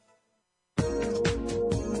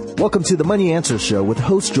Welcome to the Money Answer Show with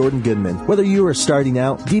host Jordan Goodman. Whether you are starting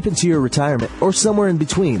out, deep into your retirement, or somewhere in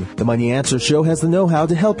between, the Money Answer Show has the know-how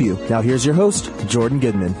to help you. Now here's your host, Jordan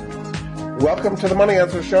Goodman. Welcome to the Money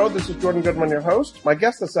Answer Show. This is Jordan Goodman, your host. My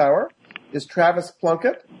guest this hour is Travis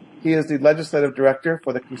Plunkett. He is the Legislative Director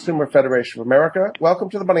for the Consumer Federation of America.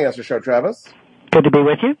 Welcome to the Money Answer Show, Travis. Good to be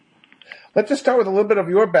with you. Let's just start with a little bit of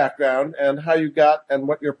your background and how you got and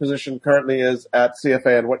what your position currently is at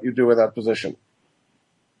CFA and what you do with that position.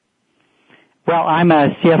 Well, I'm a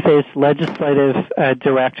CFA's Legislative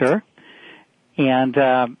Director, and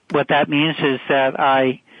what that means is that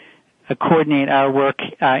I coordinate our work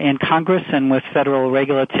in Congress and with federal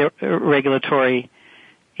regulatory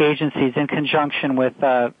agencies in conjunction with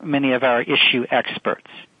many of our issue experts.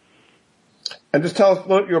 And just tell us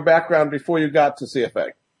about your background before you got to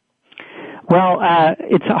CFA. Well,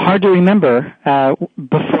 it's hard to remember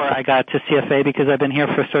before I got to CFA because I've been here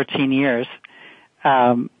for 13 years.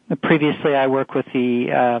 Previously, I worked with the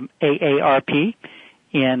AARP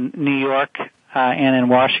in New York and in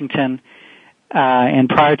Washington. And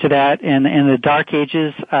prior to that, in the dark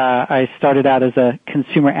ages, I started out as a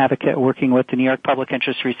consumer advocate working with the New York Public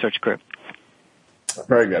Interest Research Group.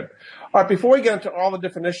 Very good. All right, before we get into all the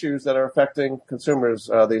different issues that are affecting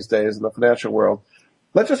consumers these days in the financial world,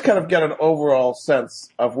 let's just kind of get an overall sense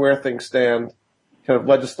of where things stand kind of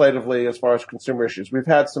legislatively as far as consumer issues. We've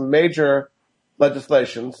had some major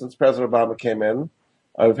legislation since President Obama came in.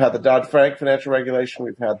 We've had the Dodd-Frank financial regulation.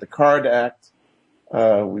 We've had the CARD Act.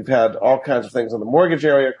 We've had all kinds of things in the mortgage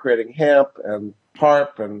area, creating HAMP and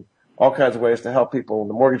HARP and all kinds of ways to help people in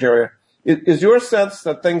the mortgage area. Is your sense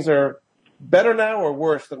that things are better now or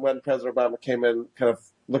worse than when President Obama came in, kind of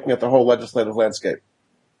looking at the whole legislative landscape?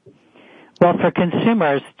 Well, for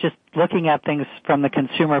consumers, just looking at things from the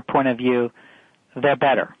consumer point of view, they're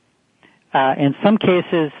better. In some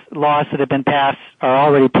cases, laws that have been passed are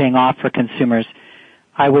already paying off for consumers.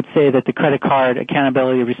 I would say that the Credit Card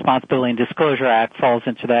Accountability, Responsibility, and Disclosure Act falls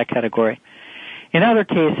into that category. In other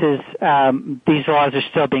cases, these laws are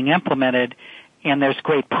still being implemented, and there's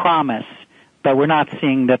great promise, but we're not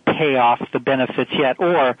seeing the payoff, the benefits yet,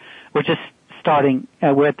 or we're just starting,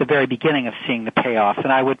 we're at the very beginning of seeing the payoff.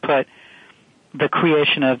 And I would put the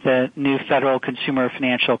creation of the new Federal Consumer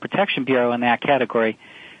Financial Protection Bureau in that category.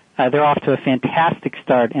 They're off to a fantastic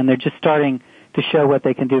start, and they're just starting to show what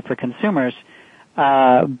they can do for consumers.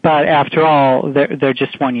 But after all, they're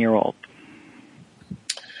just 1 year old.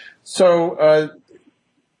 So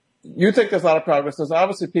you think there's a lot of progress. There's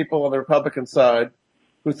obviously people on the Republican side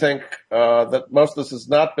who think that most of this has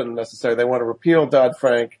not been necessary. They want to repeal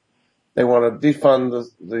Dodd-Frank. They want to defund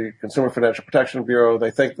the Consumer Financial Protection Bureau.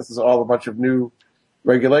 They think this is all a bunch of new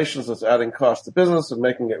regulations that's adding cost to business and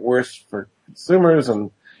making it worse for consumers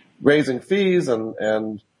and raising fees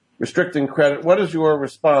and restricting credit. What is your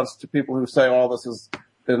response to people who say all this has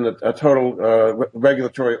been a total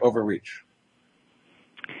regulatory overreach?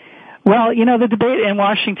 Well, you know, the debate in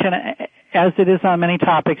Washington, as it is on many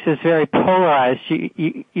topics, is very polarized.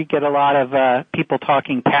 You get a lot of people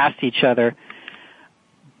talking past each other.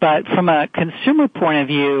 But from a consumer point of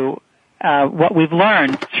view, what we've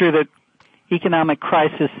learned through the economic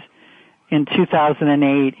crisis in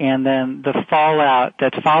 2008 and then the fallout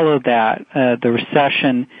that followed that, the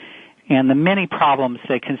recession, and the many problems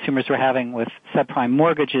that consumers were having with subprime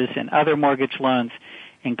mortgages and other mortgage loans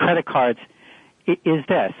and credit cards is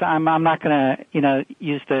this. I'm not going to,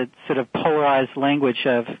 use the sort of polarized language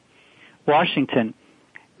of Washington.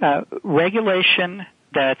 Regulation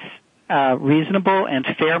that's reasonable and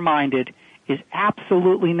fair-minded is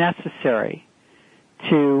absolutely necessary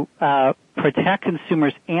to protect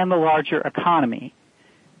consumers and the larger economy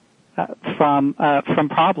from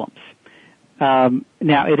problems.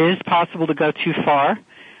 Now, it is possible to go too far,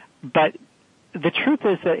 but the truth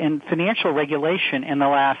is that in financial regulation in the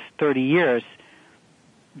last 30 years,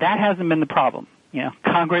 that hasn't been the problem.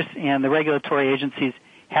 Congress and the regulatory agencies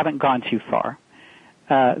haven't gone too far.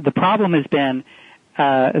 The problem has been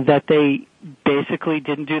that they basically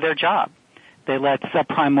didn't do their job. They let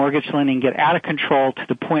subprime mortgage lending get out of control to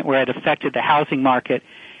the point where it affected the housing market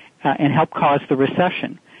and helped cause the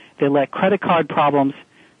recession. They let credit card problems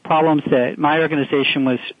that my organization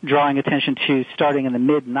was drawing attention to starting in the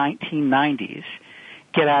mid-1990s,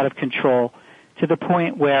 get out of control to the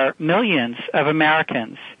point where millions of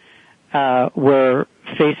Americans were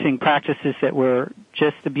facing practices that were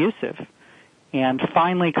just abusive. And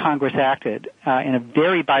finally, Congress acted in a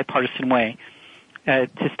very bipartisan way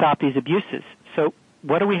to stop these abuses. So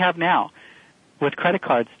what do we have now with credit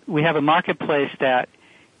cards? We have a marketplace that,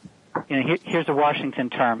 here's a Washington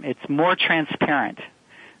term, it's more transparent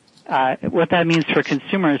What that means for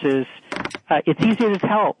consumers is it's easier to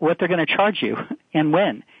tell what they're going to charge you and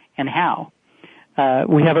when and how.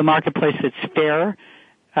 We have a marketplace that's fair.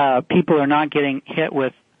 People are not getting hit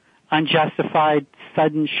with unjustified,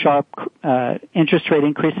 sudden, sharp interest rate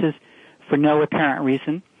increases for no apparent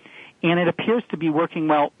reason. And it appears to be working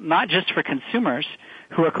well, not just for consumers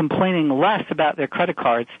who are complaining less about their credit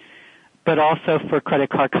cards, but also for credit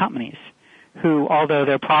card companies who, although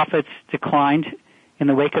their profits declined in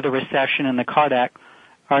the wake of the recession and the Card Act,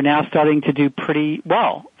 are now starting to do pretty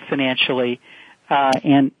well financially.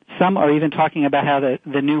 And some are even talking about how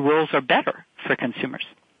the new rules are better for consumers.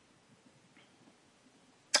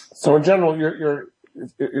 So in general,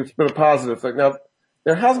 it's been a positive thing. Now,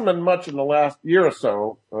 there hasn't been much in the last year or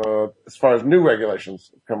so as far as new regulations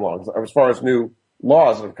have come along, as far as new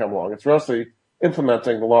laws that have come along. It's mostly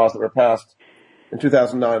implementing the laws that were passed in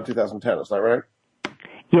 2009 and 2010. Is that right?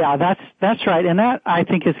 Yeah, that's right. And that, I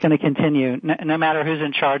think, is going to continue no matter who's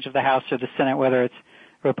in charge of the House or the Senate, whether it's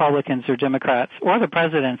Republicans or Democrats or the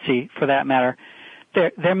presidency for that matter.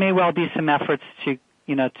 There may well be some efforts to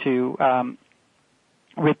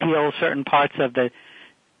repeal certain parts of the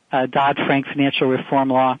Dodd-Frank financial reform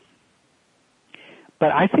law.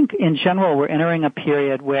 But I think in general we're entering a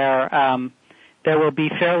period where there will be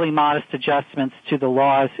fairly modest adjustments to the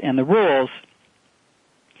laws and the rules.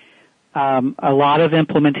 A lot of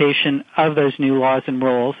implementation of those new laws and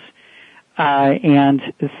rules, and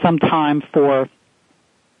some time for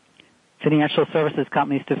financial services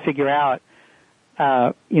companies to figure out,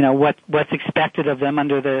 what's expected of them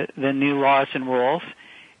under the new laws and rules,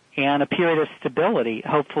 and a period of stability,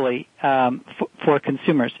 hopefully, for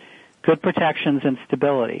consumers. Good protections and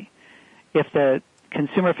stability. If the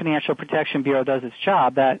Consumer Financial Protection Bureau does its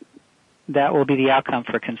job, that will be the outcome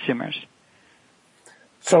for consumers.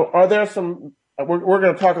 So are there some, we're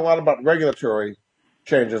going to talk a lot about regulatory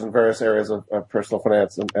changes in various areas of personal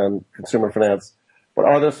finance and consumer finance, but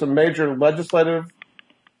are there some major legislative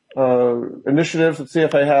initiatives that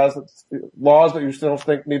CFA has, laws that you still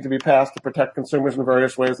think need to be passed to protect consumers in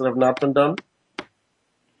various ways that have not been done?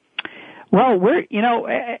 Well,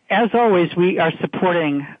 as always, we are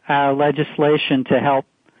supporting legislation to help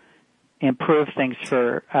improve things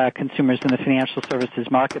for consumers in the financial services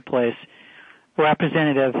marketplace.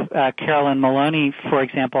 Representative Carolyn Maloney, for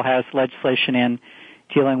example, has legislation in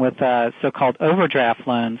dealing with so-called overdraft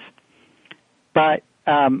loans. But,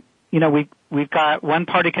 we've got one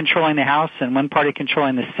party controlling the House and one party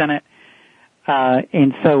controlling the Senate.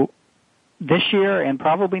 And so this year and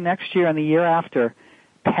probably next year and the year after,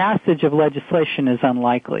 passage of legislation is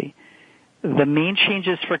unlikely. The main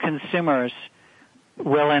changes for consumers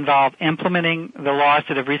will involve implementing the laws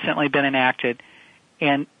that have recently been enacted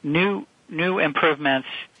and new improvements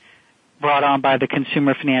brought on by the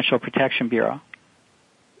Consumer Financial Protection Bureau.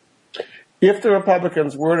 If the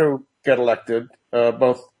Republicans were to get elected,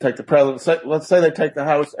 both take the presidency, let's say they take the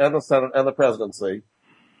House and the Senate and the presidency,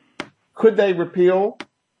 could they repeal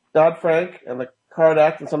Dodd-Frank and the Card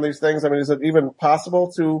Act and some of these things? I mean, is it even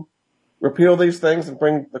possible to repeal these things and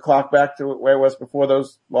bring the clock back to where it was before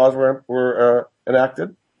those laws were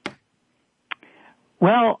enacted?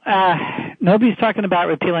 Well, nobody's talking about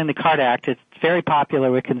repealing the Card Act. It's very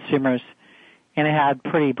popular with consumers, and it had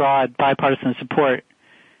pretty broad bipartisan support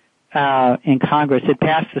in Congress. It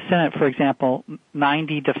passed the Senate, for example,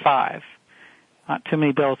 90-5. Not too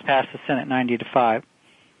many bills passed the Senate 90-5.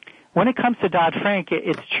 When it comes to Dodd-Frank,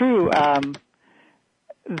 it's true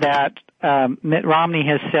that Mitt Romney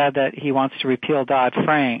has said that he wants to repeal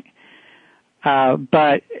Dodd-Frank,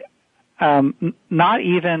 but not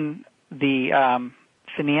even the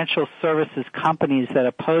financial services companies that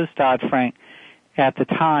opposed Dodd-Frank at the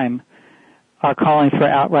time are calling for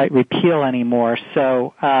outright repeal anymore.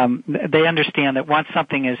 So they understand that once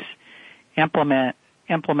something is implemented,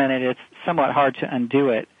 it's somewhat hard to undo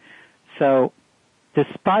it. So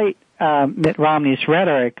despite Mitt Romney's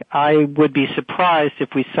rhetoric, I would be surprised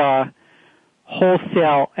if we saw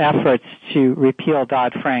wholesale efforts to repeal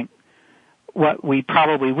Dodd-Frank. What we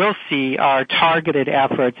probably will see are targeted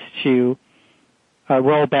efforts to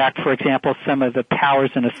roll back, for example, some of the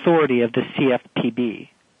powers and authority of the CFPB.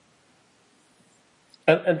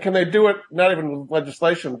 And can they do it not even with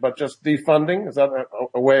legislation, but just defunding? Is that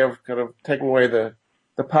a way of kind of taking away the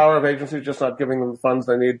power of agencies, just not giving them the funds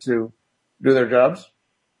they need to do their jobs?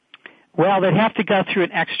 Well, they'd have to go through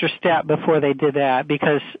an extra step before they did that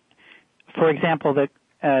because, for example, the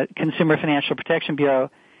Consumer Financial Protection Bureau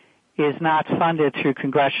is not funded through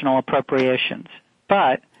congressional appropriations.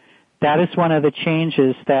 But that is one of the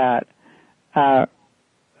changes that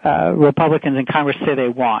Republicans in Congress say they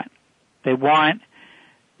want. They want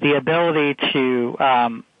the ability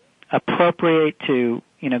to appropriate to,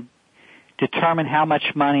 determine how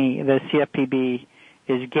much money the CFPB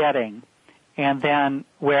is getting. And then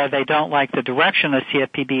where they don't like the direction of the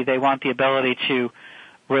CFPB, they want the ability to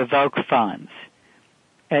revoke funds.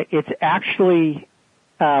 It's actually,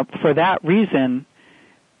 for that reason,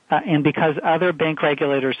 and because other bank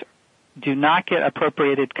regulators do not get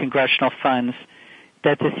appropriated congressional funds,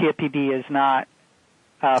 that the CFPB is not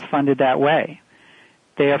funded that way.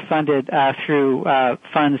 They are funded through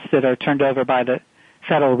funds that are turned over by the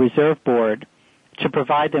Federal Reserve Board to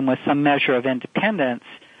provide them with some measure of independence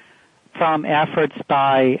from efforts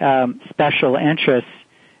by special interests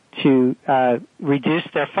to reduce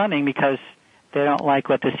their funding because they don't like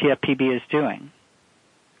what the CFPB is doing.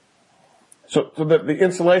 So the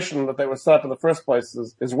insulation that they were set up in the first place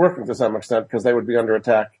is working to some extent because they would be under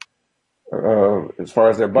attack as far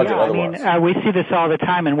as their budget otherwise. We see this all the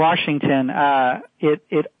time in Washington.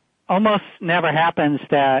 It almost never happens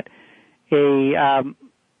that a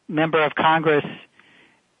member of Congress,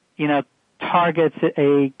 targets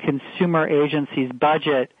a consumer agency's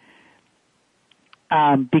budget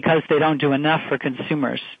because they don't do enough for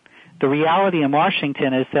consumers. The reality in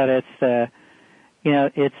Washington is that it's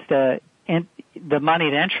the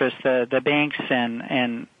moneyed interests, the banks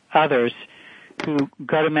and others who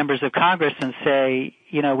go to members of Congress and say,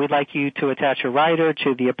 we'd like you to attach a rider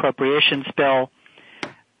to the appropriations bill.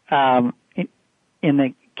 In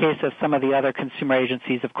the case of some of the other consumer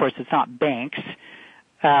agencies, of course, it's not banks,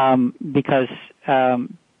 because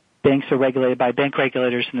banks are regulated by bank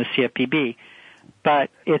regulators in the CFPB. But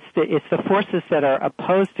it's the forces that are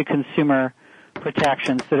opposed to consumer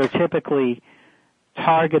protections that are typically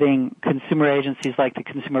targeting consumer agencies like the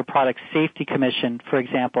Consumer Product Safety Commission, for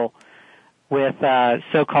example, with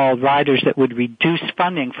so-called riders that would reduce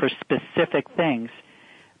funding for specific things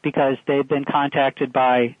because they've been contacted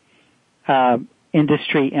by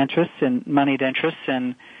industry interests and moneyed interests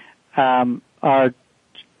and are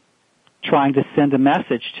trying to send a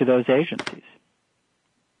message to those agencies.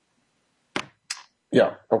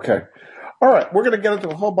 Yeah, okay. All right, we're going to get into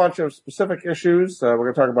a whole bunch of specific issues. We're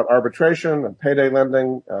going to talk about arbitration and payday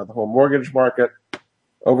lending, the whole mortgage market,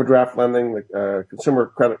 overdraft lending, the consumer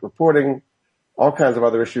credit reporting, all kinds of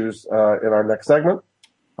other issues in our next segment.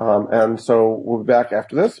 And so we'll be back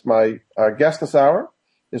after this. My guest this hour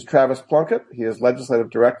is Travis Plunkett. He is Legislative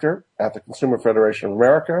Director at the Consumer Federation of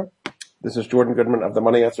America. This is Jordan Goodman of the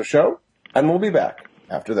Money Answer Show, and we'll be back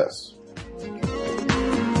after this.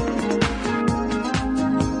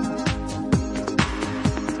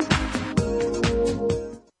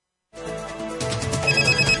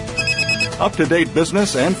 Up-to-date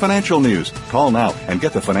business and financial news. Call now and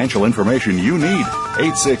get the financial information you need.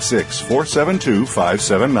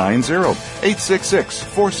 866-472-5790.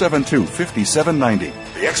 866-472-5790.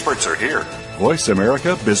 The experts are here. Voice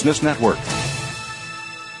America Business Network.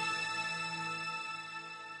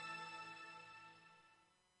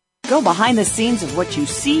 Go behind the scenes of what you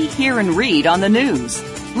see, hear, and read on the news.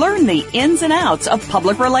 Learn the ins and outs of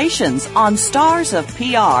public relations on Stars of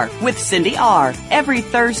PR with Cindy R. every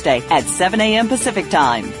Thursday at 7 a.m. Pacific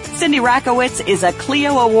Time. Cindy Rakowitz is a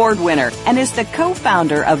Clio Award winner and is the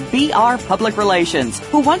co-founder of BR Public Relations,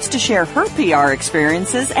 who wants to share her PR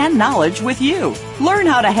experiences and knowledge with you. Learn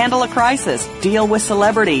how to handle a crisis, deal with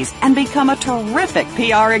celebrities, and become a terrific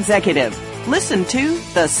PR executive. Listen to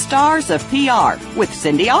The Stars of PR with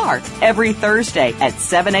Cindy R. every Thursday at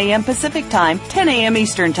 7 a.m. Pacific Time, 10 a.m.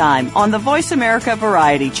 Eastern Time on the Voice America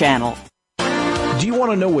Variety Channel. Do you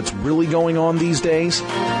want to know what's really going on these days?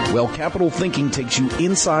 Well, Capital Thinking takes you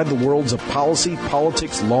inside the worlds of policy,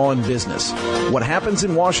 politics, law, and business. What happens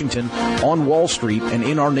in Washington, on Wall Street, and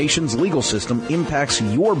in our nation's legal system impacts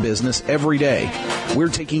your business every day. We're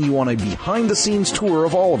taking you on a behind-the-scenes tour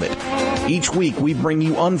of all of it. Each week, we bring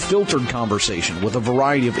you unfiltered conversation with a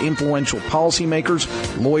variety of influential policymakers,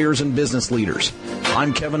 lawyers, and business leaders.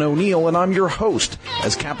 I'm Kevin O'Neill, and I'm your host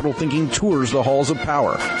as Capital Thinking tours the halls of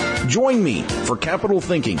power. Join me for Capital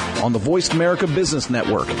Thinking on the Voice America Business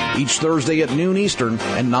Network each Thursday at noon Eastern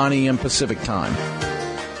and 9 a.m. Pacific Time.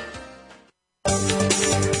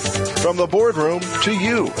 From the boardroom to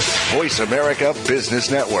you, Voice America Business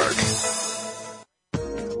Network.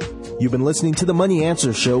 You've been listening to the Money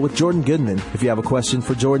Answer Show with Jordan Goodman. If you have a question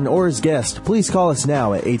for Jordan or his guest, please call us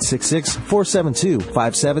now at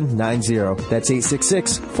 866-472-5790. That's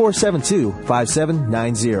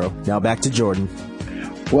 866-472-5790. Now back to Jordan.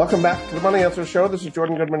 Welcome back to the Money Answer Show. This is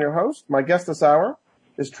Jordan Goodman, your host. My guest this hour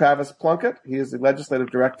is Travis Plunkett. He is the Legislative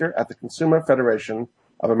Director at the Consumer Federation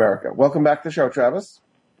of America. Welcome back to the show, Travis.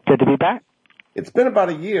 Good to be back. It's been about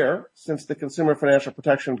a year since the Consumer Financial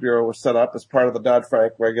Protection Bureau was set up as part of the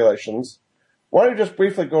Dodd-Frank regulations. Why don't you just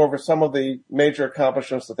briefly go over some of the major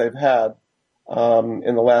accomplishments that they've had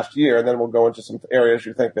in the last year, and then we'll go into some areas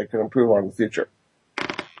you think they could improve on in the future.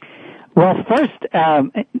 Well, first,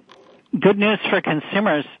 good news for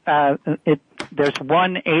consumers. There's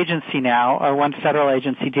one agency now, or one federal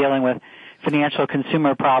agency dealing with financial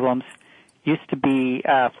consumer problems. Used to be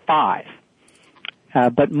 5.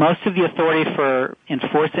 But most of the authority for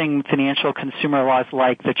enforcing financial consumer laws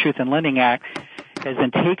like the Truth in Lending Act has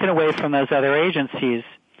been taken away from those other agencies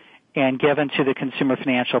and given to the Consumer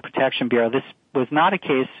Financial Protection Bureau. This was not a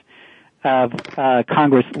case of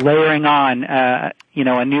Congress layering on, a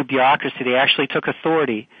new bureaucracy. They actually took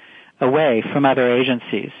authority away from other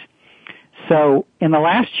agencies. So in the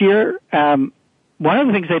last year, one of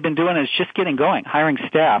the things they've been doing is just getting going, hiring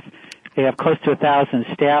staff. They have close to 1,000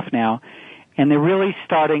 staff now, and they're really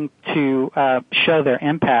starting to show their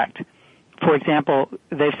impact. For example,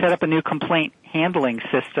 they've set up a new complaint handling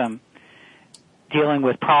system dealing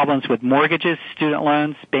with problems with mortgages, student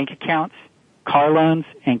loans, bank accounts, car loans,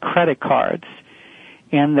 and credit cards.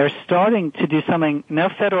 And they're starting to do something no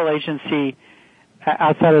federal agency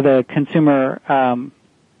outside of the Consumer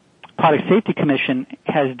Product Safety Commission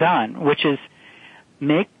has done, which is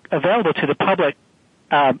make available to the public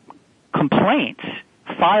complaints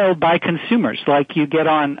filed by consumers like you get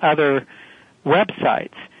on other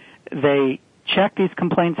websites. They check these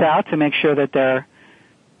complaints out to make sure that they're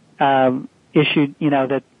issued,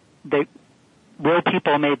 that real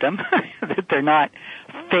people made them, that they're not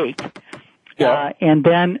fake. Yeah. And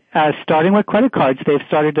then starting with credit cards, they've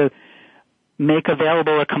started to make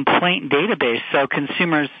available a complaint database so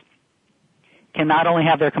consumers can not only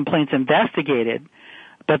have their complaints investigated,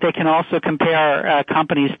 but they can also compare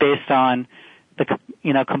companies based on the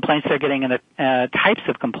complaints they're getting and the types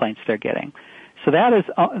of complaints they're getting. So that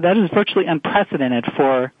is virtually unprecedented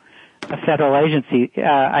for a federal agency.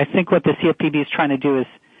 I think what the CFPB is trying to do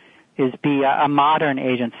is be a modern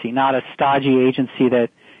agency, not a stodgy agency that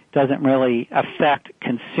doesn't really affect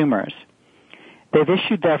consumers. They've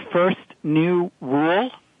issued their first new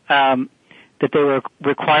rule that they were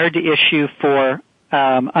required to issue for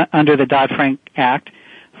under the Dodd-Frank Act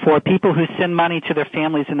for people who send money to their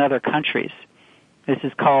families in other countries. These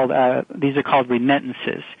are called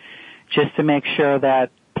remittances, just to make sure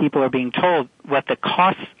that people are being told what the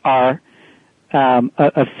costs are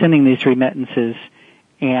of sending these remittances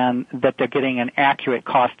and that they're getting an accurate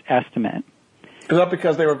cost estimate. Is that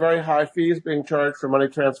because they were very high fees being charged for money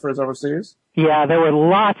transfers overseas? Yeah, there were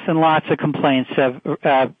lots and lots of complaints of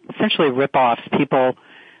essentially rip-offs, people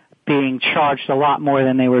being charged a lot more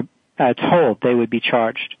than they were told they would be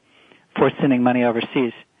charged for sending money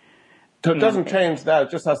overseas. So it doesn't change that.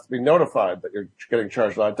 It just has to be notified that you're getting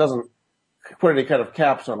charged. It doesn't put any kind of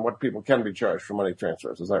caps on what people can be charged for money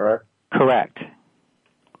transfers. Is that right? Correct.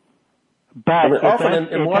 But often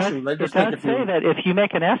in Washington, they just think say that if you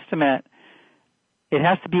make an estimate, it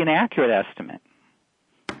has to be an accurate estimate.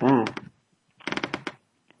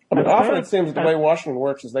 Often it seems that the way Washington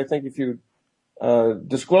works is they think if you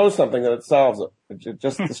disclose something that it solves it. It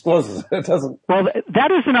just discloses it. It doesn't. Well,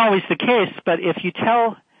 that isn't always the case, but if you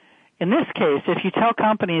tell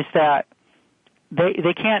companies that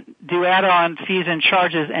they can't do add-on fees and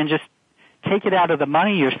charges and just take it out of the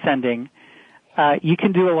money you're sending, you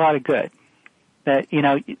can do a lot of good. That,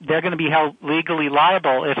 they're going to be held legally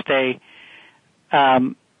liable if they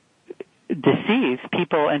deceive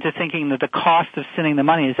people into thinking that the cost of sending the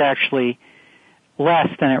money is actually less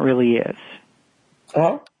than it really is.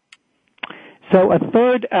 Uh-huh. So a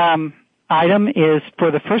third item is, for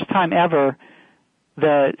the first time ever,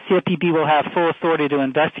 the CFPB will have full authority to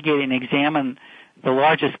investigate and examine the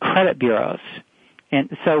largest credit bureaus.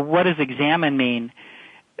 And so what does examine mean?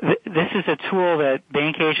 This is a tool that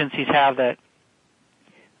bank agencies have that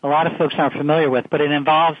a lot of folks aren't familiar with, but it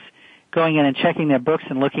involves going in and checking their books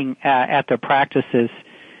and looking at their practices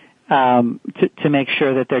to make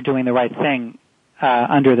sure that they're doing the right thing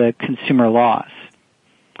under the consumer laws.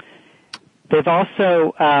 They've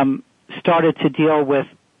also started to deal with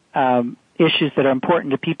issues that are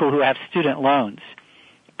important to people who have student loans,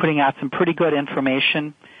 putting out some pretty good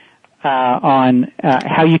information on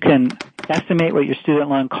how you can estimate what your student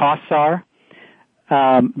loan costs are.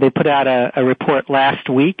 They put out a report last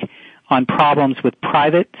week on problems with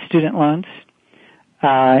private student loans,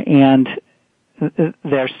 and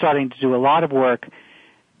they're starting to do a lot of work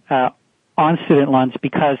on student loans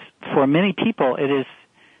because for many people it is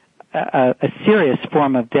a serious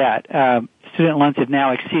form of debt. Student loans have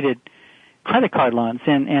now exceeded credit card loans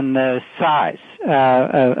in the size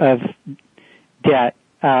of debt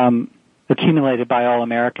accumulated by all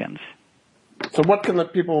Americans. So what can the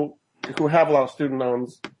people who have a lot of student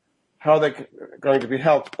loans how are they going to be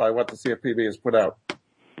helped by what the CFPB has put out?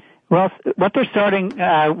 Well, what they're starting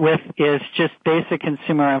with is just basic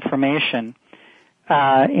consumer information,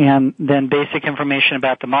 and then basic information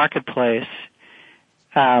about the marketplace.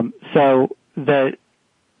 So the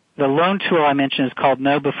loan tool I mentioned is called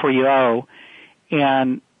Know Before You Owe,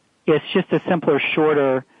 and it's just a simpler,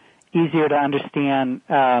 shorter, easier to understand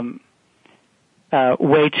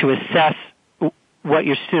way to assess what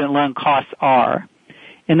your student loan costs are.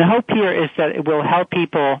 And the hope here is that it will help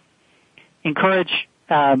people encourage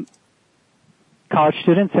college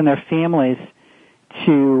students and their families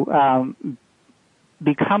to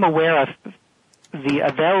become aware of the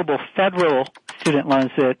available federal student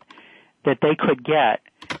loans that they could get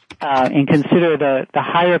and consider the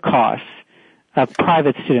higher costs of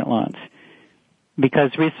private student loans.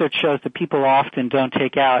 Because research shows that people often don't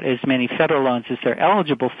take out as many federal loans as they're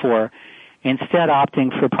eligible for, instead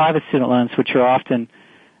opting for private student loans, which are often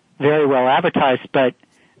very well advertised, but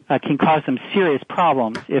can cause them serious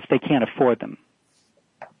problems if they can't afford them.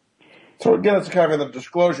 So again, it's kind of in the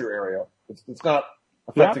disclosure area. It's not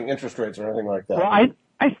affecting interest rates or anything like that. Well, I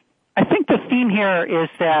think the theme here is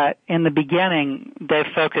that in the beginning they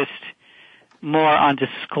focused more on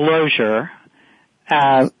disclosure.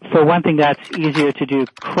 For one thing, that's easier to do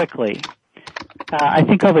quickly. I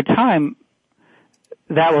think over time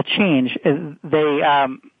that will change.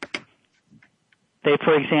 They,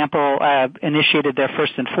 for example, initiated their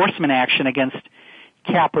first enforcement action against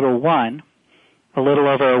Capital One a little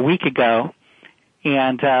over a week ago,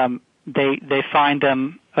 and they fined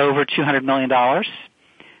them over $200 million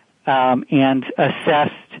and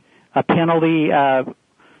assessed a penalty,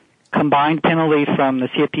 combined penalty from the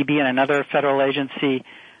CFPB and another federal agency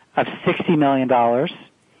of $60 million.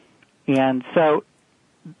 And so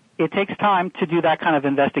it takes time to do that kind of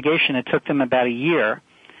investigation. It took them about a year.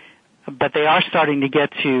 But they are starting to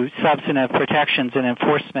get to substantive protections and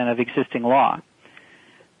enforcement of existing law.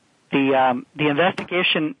 The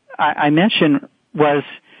investigation I mentioned was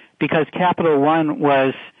because Capital One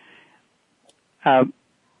was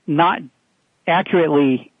not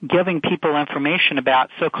accurately giving people information about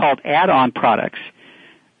so-called add-on products.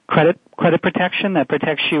 Credit protection that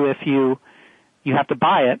protects you if you have to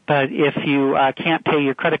buy it, but if you can't pay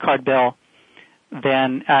your credit card bill,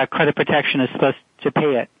 then credit protection is supposed to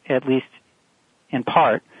pay it, at least in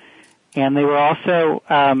part. And they were also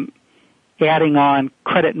adding on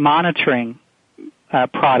credit monitoring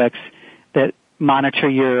products that monitor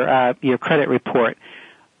your credit report.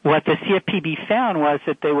 What the CFPB found was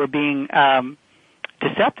that they were being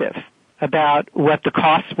deceptive about what the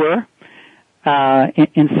costs were.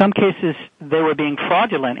 In some cases, they were being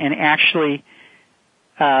fraudulent and actually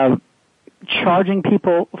charging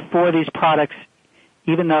people for these products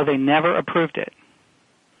even though they never approved it.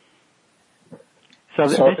 So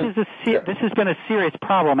this has been a serious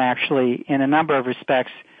problem, actually, in a number of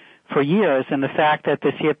respects for years, and the fact that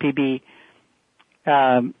the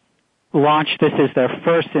CFPB launched this as their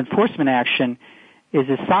first enforcement action is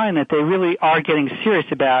a sign that they really are getting serious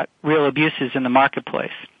about real abuses in the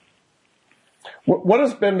marketplace. What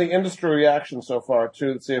has been the industry reaction so far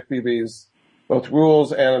to the CFPB's both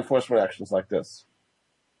rules and enforcement actions like this?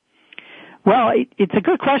 Well, it's a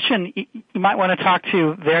good question. You might want to talk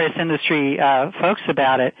to various industry folks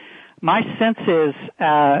about it. My sense is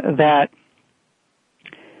that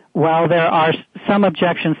while there are some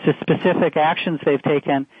objections to specific actions they've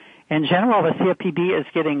taken, in general, the CFPB is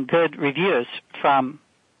getting good reviews from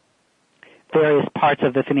various parts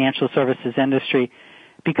of the financial services industry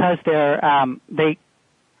because they're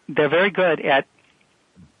very good at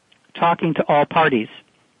talking to all parties,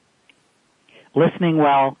 listening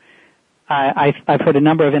well. I've heard a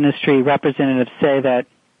number of industry representatives say that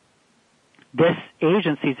this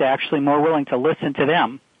agency is actually more willing to listen to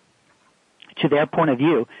them, to their point of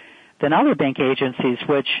view, than other bank agencies,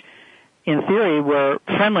 which in theory were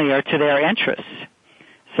friendlier to their interests.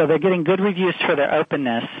 So they're getting good reviews for their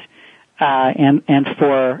openness and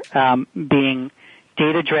for being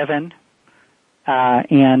data-driven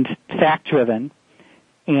and fact-driven,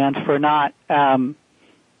 and for not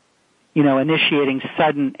initiating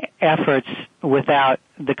sudden efforts without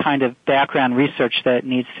the kind of background research that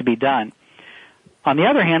needs to be done. On the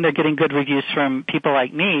other hand, they're getting good reviews from people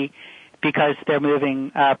like me because they're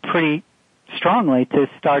moving pretty strongly to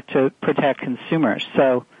start to protect consumers.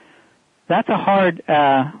 So that's a hard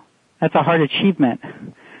achievement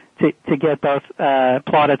to get both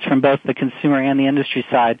plaudits from both the consumer and the industry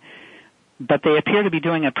side. But they appear to be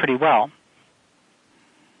doing it pretty well.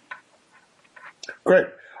 Great.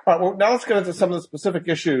 All right, well, now let's get into some of the specific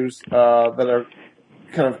issues that are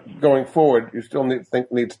kind of going forward. You still need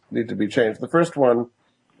to be changed. The first one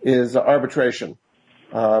is arbitration.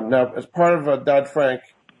 Now, as part of Dodd-Frank,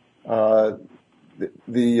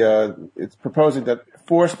 it's proposing that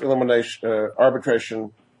forced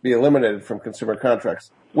arbitration be eliminated from consumer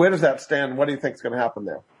contracts. Where does that stand? What do you think is going to happen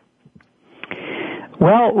there?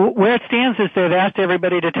 Well, where it stands is they've asked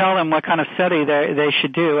everybody to tell them what kind of study they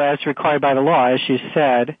should do as required by the law, as you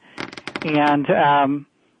said. And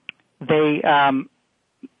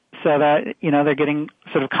so that, they're getting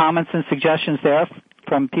sort of comments and suggestions there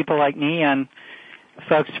from people like me and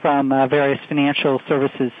folks from various financial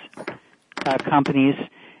services companies.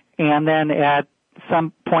 And then at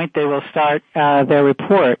some point they will start their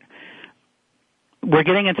report. We're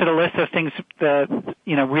getting into the list of things,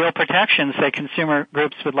 real protections that consumer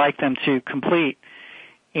groups would like them to complete.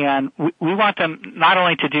 And we want them not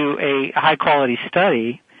only to do a high-quality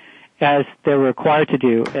study, as they're required to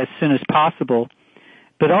do as soon as possible,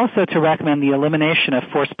 but also to recommend the elimination of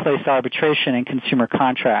forced place arbitration in consumer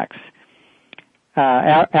contracts.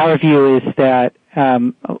 Our view is that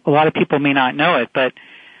a lot of people may not know it, but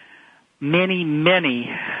many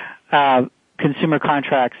consumer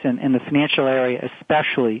contracts in the financial area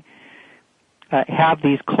especially have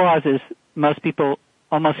these clauses. Most people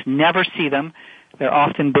almost never see them. They're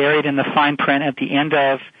often buried in the fine print at the end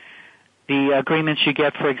of the agreements you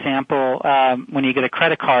get, for example, when you get a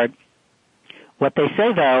credit card. What they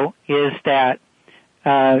say, though, is that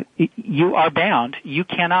you are bound. You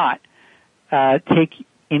cannot take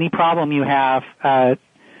any problem you have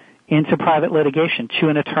into private litigation to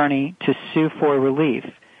an attorney to sue for relief.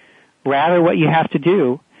 Rather, what you have to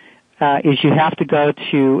do is you have to go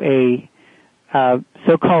to a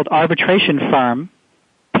so-called arbitration firm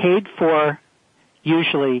paid for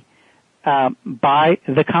usually by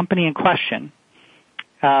the company in question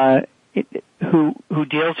who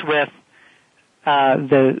deals with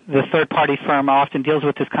the third-party firm often deals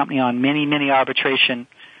with this company on many arbitration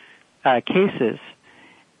cases,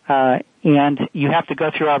 and you have to go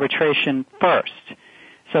through arbitration first.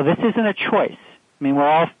 So this isn't a choice. I mean, we're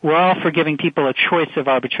all for giving people a choice of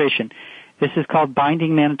arbitration. This is called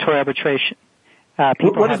binding mandatory arbitration.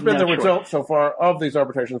 What has been the result so far of these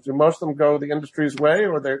arbitrations? Do most of them go the industry's way,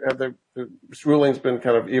 or have the rulings been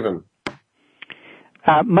kind of even?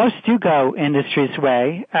 Most do go industry's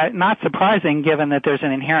way. Not surprising, given that there's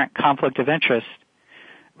an inherent conflict of interest,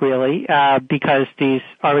 really, because these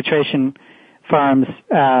arbitration firms,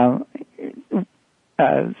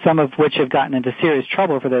 some of which have gotten into serious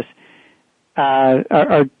trouble for this,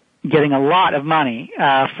 are getting a lot of money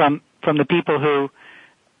from the people who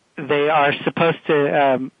they are supposed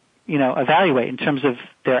to evaluate in terms of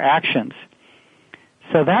their actions.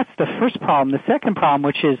 So that's the first problem. The second problem,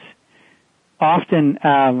 which is often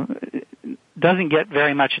doesn't get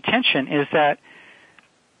very much attention, is that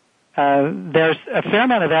there's a fair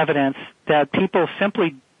amount of evidence that people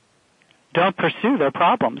simply don't pursue their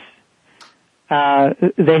problems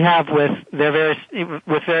they have with various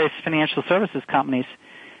financial services companies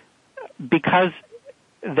because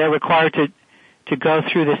they're required to go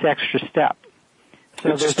through this extra step. So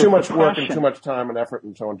it's just too much work and too much time and effort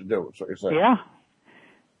and so on to do. That's what you're saying. Yeah.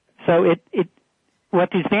 So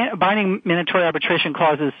what these binding mandatory arbitration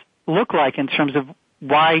clauses look like in terms of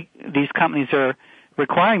why these companies are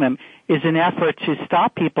requiring them is an effort to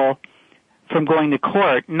stop people from going to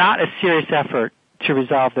court, not a serious effort to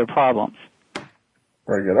resolve their problems.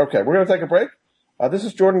 Very good. Okay, we're going to take a break. This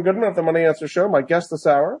is Jordan Goodman of the Money Answer Show. My guest this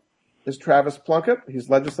hour is Travis Plunkett. He's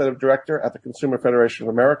Legislative Director at the Consumer Federation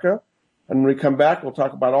of America. And when we come back, we'll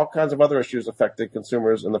talk about all kinds of other issues affecting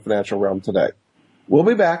consumers in the financial realm today. We'll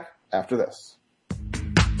be back after this.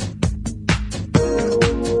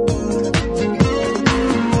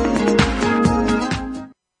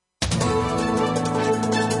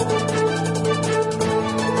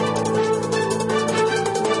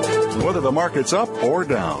 Whether the market's up or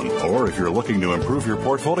down, or if you're looking to improve your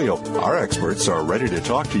portfolio, our experts are ready to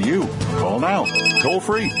talk to you. Call now. Toll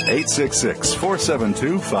free,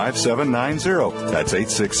 866-472-5790. That's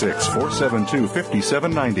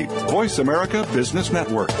 866-472-5790. Voice America Business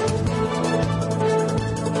Network.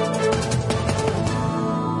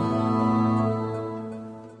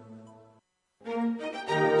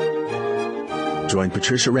 Join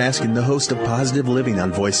Patricia Raskin, the host of Positive Living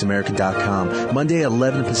on VoiceAmerica.com, Monday at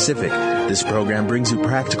 11 Pacific. This program brings you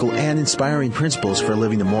practical and inspiring principles for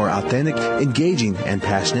living a more authentic, engaging, and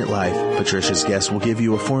passionate life. Patricia's guests will give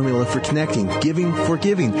you a formula for connecting, giving,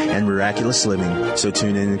 forgiving, and miraculous living. So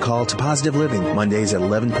tune in and call to Positive Living, Mondays at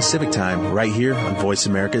 11 Pacific Time, right here on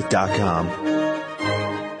VoiceAmerica.com.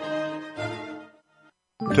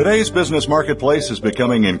 Today's business marketplace is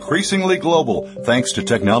becoming increasingly global thanks to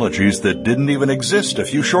technologies that didn't even exist a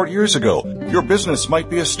few short years ago. Your business might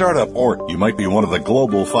be a startup, or you might be one of the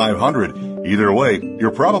Global 500. Either way,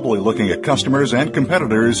 you're probably looking at customers and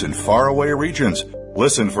competitors in faraway regions.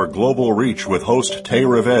 Listen for Global Reach with host Tay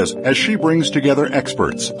Revez as she brings together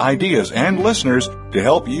experts, ideas, and listeners to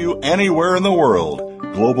help you anywhere in the world.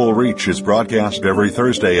 Global Reach is broadcast every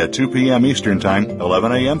Thursday at 2 p.m. Eastern Time,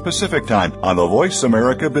 11 a.m. Pacific Time on the Voice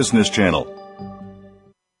America Business Channel.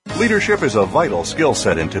 Leadership is a vital skill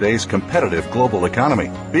set in today's competitive global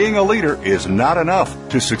economy. Being a leader is not enough.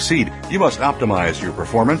 To succeed, you must optimize your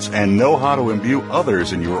performance and know how to imbue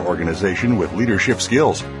others in your organization with leadership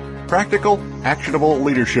skills. Practical, actionable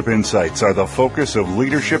leadership insights are the focus of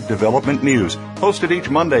Leadership Development News, hosted each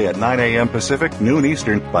Monday at 9 a.m. Pacific, noon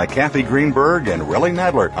Eastern, by Kathy Greenberg and Relly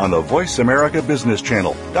Nadler on the Voice America Business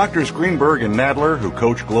Channel. Doctors Greenberg and Nadler, who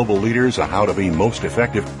coach global leaders on how to be most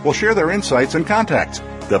effective, will share their insights and contacts.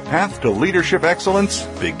 The path to leadership excellence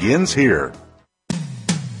begins here.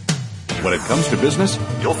 When it comes to business,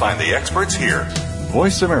 you'll find the experts here.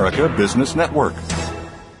 Voice America Business Network.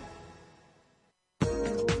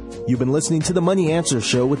 You've been listening to the Money Answer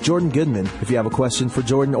Show with Jordan Goodman. If you have a question for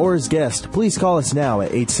Jordan or his guest, please call us now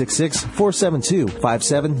at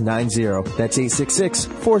 866-472-5790. That's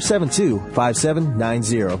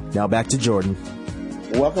 866-472-5790. Now back to Jordan.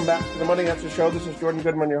 Welcome back to the Money Answer Show. This is Jordan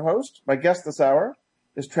Goodman, your host. My guest this hour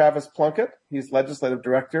is Travis Plunkett. He's Legislative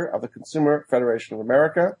Director of the Consumer Federation of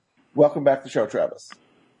America. Welcome back to the show, Travis.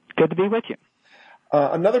 Good to be with you.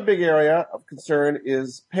 Another big area of concern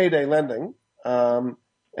is payday lending.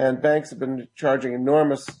 And banks have been charging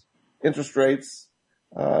enormous interest rates,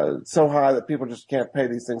 so high that people just can't pay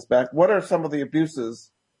these things back. What are some of the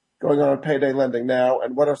abuses going on in payday lending now,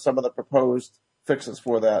 and what are some of the proposed fixes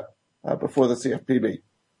for that before the CFPB?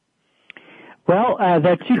 Well,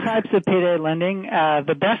 there are two types of payday lending.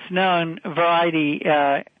 The best known variety,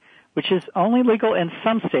 which is only legal in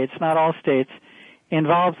some states, not all states,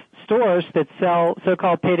 involves stores that sell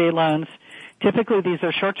so-called payday loans. Typically, these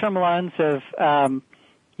are short-term loans of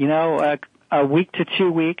a week to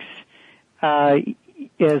 2 weeks.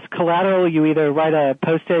 As collateral, you either write a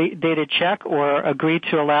post-dated check or agree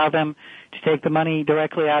to allow them to take the money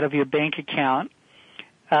directly out of your bank account.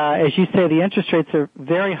 As you say, the interest rates are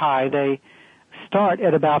very high. They start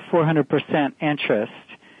at about 400% interest.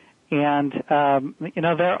 And,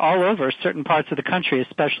 they're all over certain parts of the country,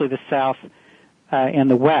 especially the South and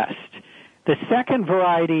the West. The second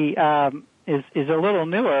variety is a little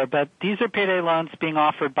newer, but these are payday loans being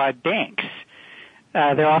offered by banks.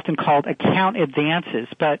 They're often called account advances,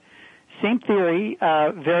 but same theory,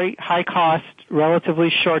 very high cost, relatively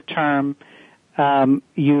short term.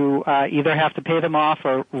 You either have to pay them off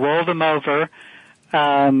or roll them over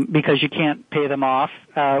because you can't pay them off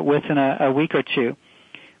within a week or two.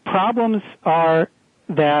 Problems are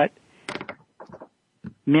that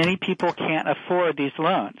many people can't afford these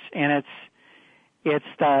loans, and it's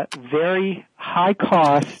the very high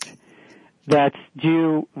cost that's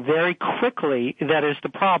due very quickly that is the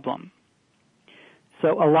problem.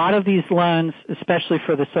 So a lot of these loans, especially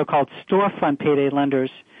for the so-called storefront payday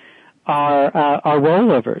lenders, are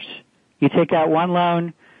rollovers. You take out one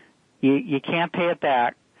loan, you can't pay it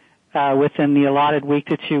back within the allotted week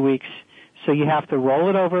to 2 weeks, so you have to roll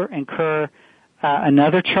it over, incur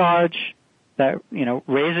another charge that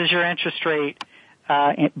raises your interest rate,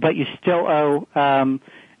 but you still owe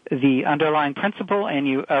the underlying principal, and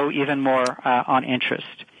you owe even more on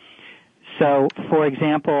interest. So, for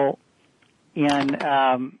example, in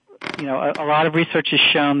a lot of research has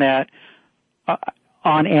shown that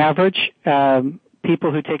on average,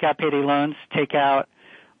 people who take out payday loans take out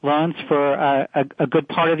loans for a good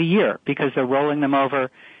part of the year because they're rolling them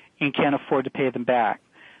over and can't afford to pay them back.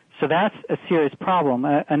 So that's a serious problem.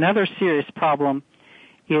 Another serious problem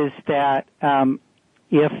is that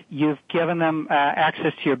if you've given them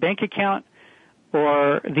access to your bank account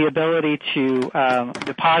or the ability to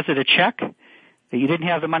deposit a check that you didn't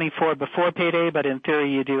have the money for before payday, but in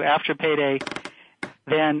theory you do after payday,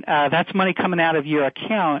 then that's money coming out of your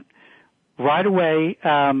account right away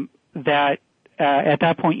that at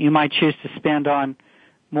that point you might choose to spend on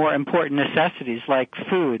more important necessities like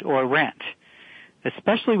food or rent.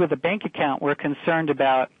 Especially with a bank account, we're concerned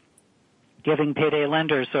about giving payday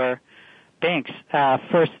lenders or banks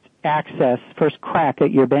first crack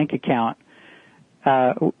at your bank account.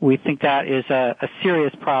 We think that is a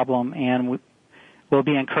serious problem, and we'll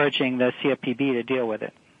be encouraging the CFPB to deal with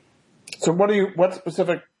it. So what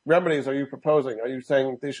specific remedies are you proposing? Are you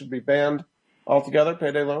saying they should be banned altogether,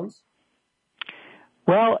 payday loans?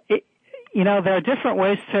 Well, there are different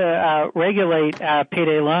ways to regulate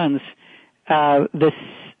payday loans. The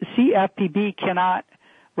CFPB cannot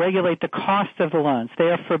regulate the cost of the loans. They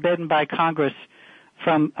are forbidden by Congress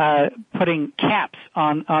from putting caps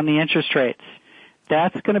on the interest rates.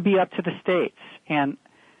 That's going to be up to the states, and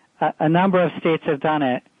a number of states have done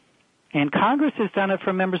it. And Congress has done it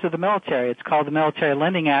for members of the military. It's called the Military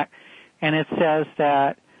Lending Act, and it says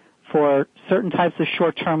that for certain types of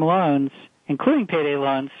short-term loans, including payday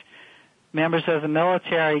loans, members of the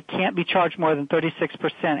military can't be charged more than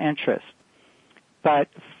 36% interest. But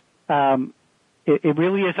it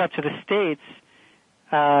really is up to the states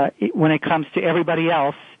when it comes to everybody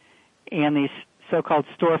else and these so-called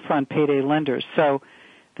storefront payday lenders. So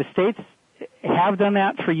the states have done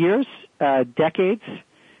that for years, decades,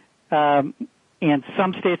 and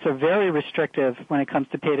some states are very restrictive when it comes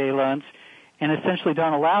to payday loans and essentially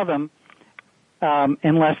don't allow them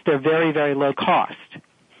unless they're very, very low cost.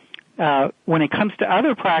 When it comes to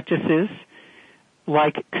other practices,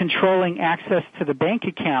 like controlling access to the bank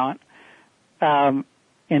account and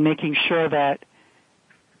making sure that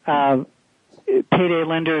payday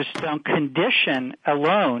lenders don't condition a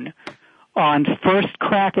loan on first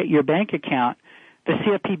crack at your bank account, the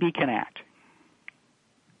CFPB can act.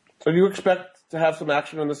 So do you expect to have some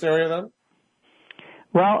action in this area then?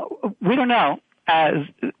 Well, we don't know.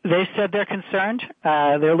 They said they're concerned.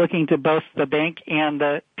 They're looking to both the bank and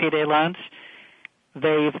the payday loans.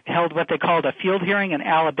 They've held what they called a field hearing in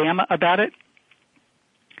Alabama about it,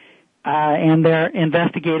 and they're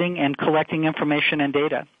investigating and collecting information and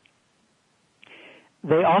data.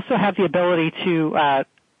 They also have the ability to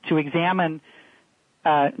examine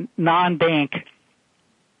non-bank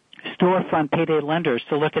storefront payday lenders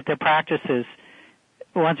to look at their practices.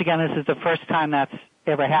 Once again, this is the first time that's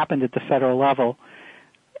ever happened at the federal level,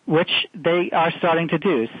 which they are starting to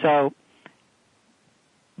do. So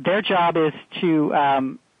their job is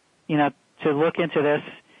to look into this.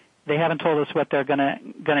 They haven't told us what they're going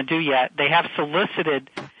to do yet. They have solicited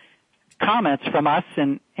comments from us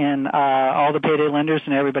and all the payday lenders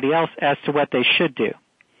and everybody else as to what they should do.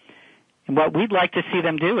 And what we'd like to see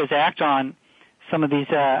them do is act on some of these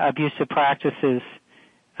abusive practices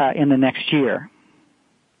in the next year.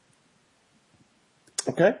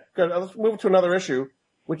 Okay, good. Let's move to another issue,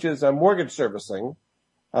 which is mortgage servicing.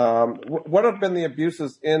 What have been the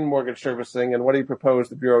abuses in mortgage servicing, and what do you propose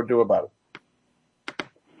the Bureau do about it?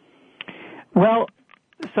 Well,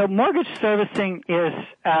 so mortgage servicing is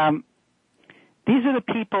these are the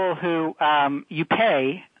people who you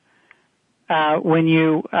pay when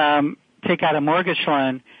you take out a mortgage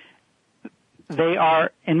loan. They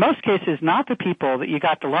are, in most cases, not the people that you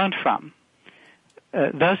got the loan from.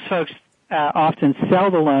 Those folks often sell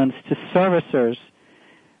the loans to servicers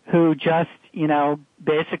who just,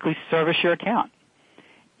 basically service your account.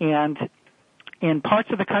 And in parts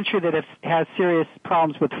of the country that have had serious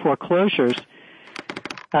problems with foreclosures,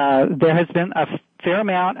 there has been a fair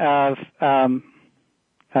amount of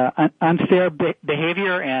unfair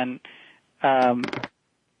behavior and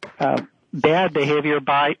bad behavior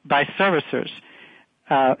by servicers,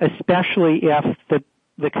 especially if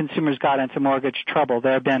the consumers got into mortgage trouble.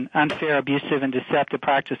 There have been unfair, abusive, and deceptive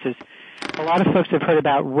practices. A lot of folks have heard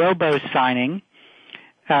about robo-signing,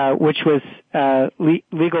 which was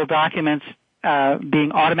legal documents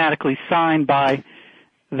being automatically signed by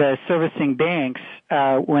the servicing banks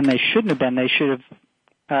when they shouldn't have been. They should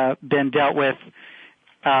have been dealt with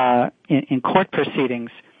in court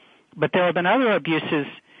proceedings. But there have been other abuses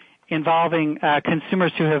involving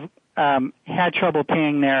consumers who have had trouble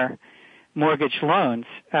paying their mortgage loans.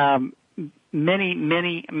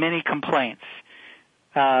 Many complaints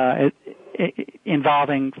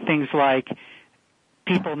involving things like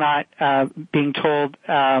people not being told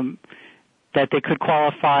that they could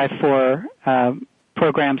qualify for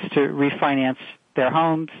programs to refinance their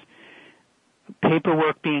homes,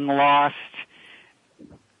 paperwork being lost,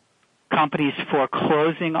 companies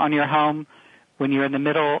foreclosing on your home when you're in the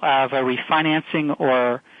middle of a refinancing,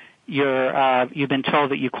 or you've been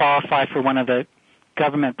told that you qualify for one of the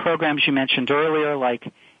government programs you mentioned earlier, like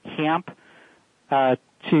HAMP,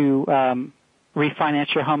 to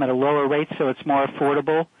refinance your home at a lower rate so it's more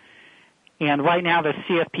affordable. And right now the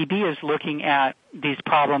CFPB is looking at these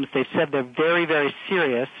problems. They've said they're very, very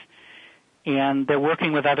serious, and they're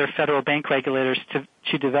working with other federal bank regulators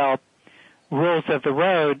to develop rules of the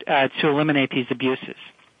road to eliminate these abuses.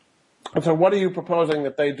 And so what are you proposing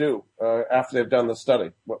that they do after they've done the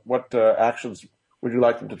study? What actions would you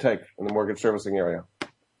like them to take in the mortgage servicing area?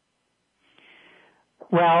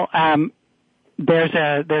 Well, there's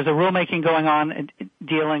a rulemaking going on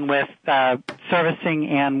dealing with servicing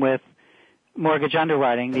and with mortgage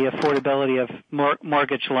underwriting, the affordability of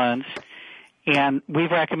mortgage loans. And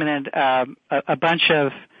we've recommended a bunch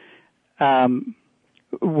of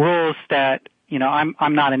rules that,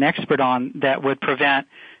 I'm not an expert on that would prevent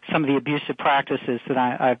some of the abusive practices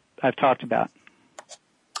that I've talked about.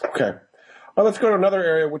 Okay. Well, let's go to another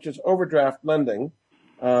area, which is overdraft lending.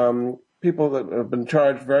 People that have been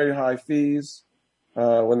charged very high fees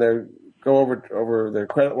when they go over their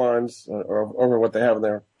credit lines or over what they have in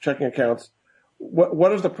their checking accounts.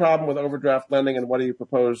 What is the problem with overdraft lending, and what do you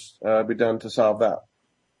propose be done to solve that?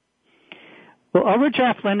 Well,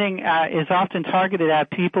 overdraft lending is often targeted at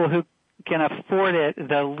people who can afford it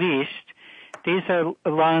the least. These are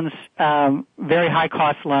loans, very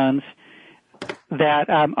high-cost loans that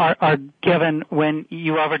are given when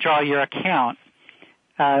you overdraw your account.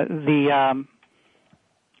 Sort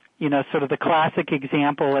of the classic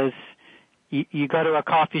example is you go to a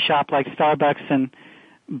coffee shop like Starbucks and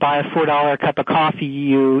buy a $4 cup of coffee.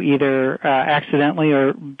 You either accidentally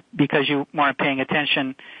or because you weren't paying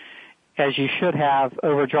attention as you should have,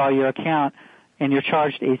 overdraw your account, and you're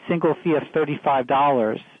charged a single fee of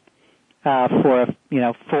 $35 for a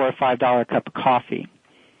 $4 or $5 cup of coffee.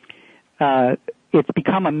 It's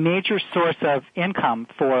become a major source of income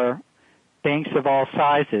for banks of all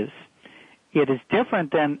sizes. It is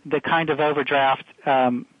different than the kind of overdraft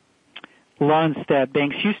loans that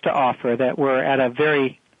banks used to offer that were at a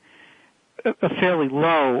fairly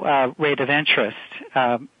low rate of interest.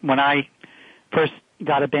 When I first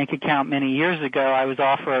got a bank account many years ago, I was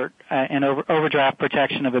offered an overdraft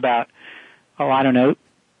protection of about,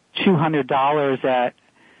 $200 at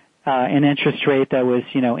an interest rate that was,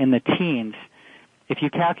 in the teens. If you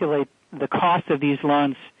calculate the cost of these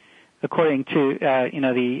loans according to,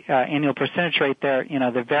 the annual percentage rate, they're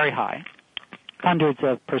very high, hundreds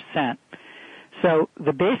of percent. So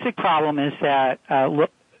the basic problem is that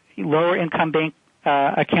lower income bank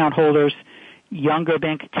account holders, younger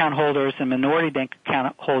bank account holders, and minority bank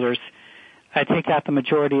account holders take out the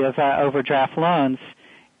majority of overdraft loans,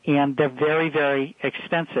 and they're very, very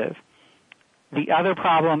expensive. The other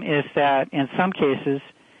problem is that in some cases,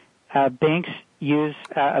 banks use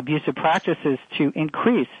abusive practices to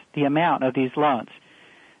increase the amount of these loans.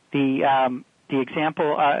 The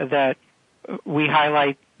example that we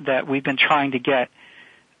highlight that we've been trying to get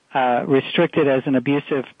restricted as an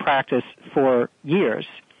abusive practice for years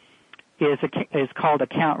is called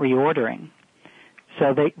account reordering.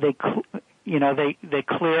 So they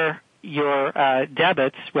clear your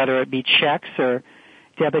debits, whether it be checks or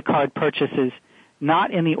debit card purchases, not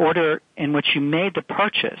in the order in which you made the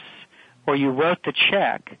purchase or you wrote the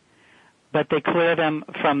check, but they clear them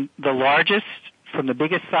from the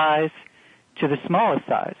biggest size to the smallest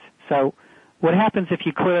size. So what happens if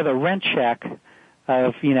you clear the rent check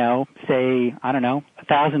of, say,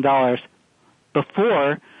 $1,000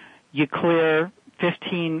 before you clear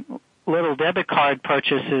 15 little debit card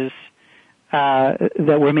purchases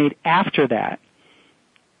that were made after that?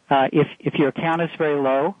 If your account is very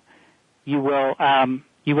low, you will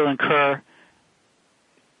incur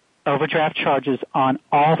overdraft charges on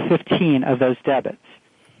all 15 of those debits.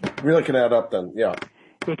 Really can add up then, yeah.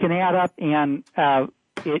 It can add up, and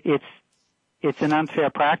it's an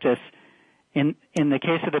unfair practice. In the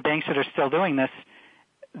case of the banks that are still doing this,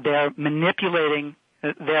 they're manipulating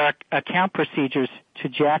their account procedures to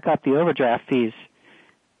jack up the overdraft fees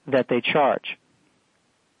that they charge.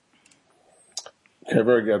 Okay,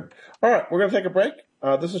 very good. All right, we're going to take a break.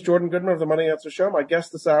 This is Jordan Goodman of the Money Answer Show. My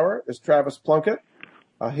guest this hour is Travis Plunkett.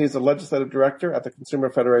 He's the legislative director at the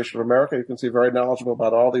Consumer Federation of America. You can see very knowledgeable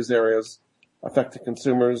about all these areas affecting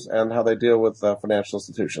consumers and how they deal with financial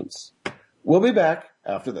institutions. We'll be back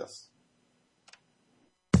after this.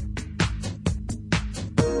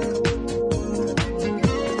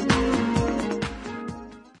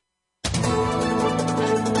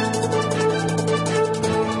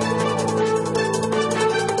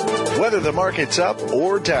 Whether the market's up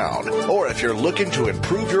or down, or if you're looking to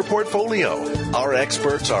improve your portfolio, our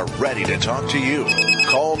experts are ready to talk to you.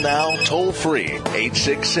 Call now toll free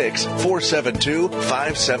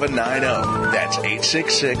 866-472-5790. That's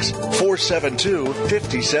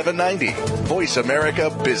 866-472-5790. Voice America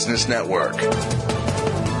Business Network.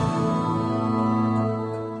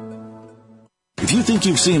 If If you think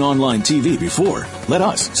you've seen online TV before, let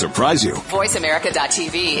us surprise you.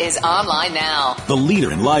 VoiceAmerica.tv is online now. The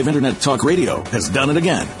leader in live Internet talk radio has done it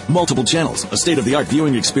again. Multiple channels, a state-of-the-art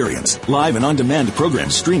viewing experience, live and on-demand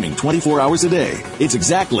programs streaming 24 hours a day. It's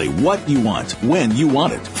exactly what you want, when you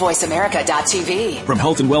want it. VoiceAmerica.tv. From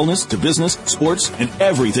health and wellness to business, sports, and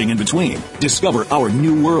everything in between. Discover our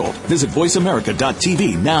new world. Visit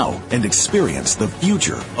VoiceAmerica.tv now and experience the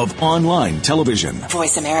future of online television.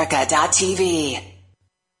 VoiceAmerica.tv.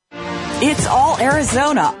 It's all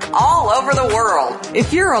Arizona, all over the world.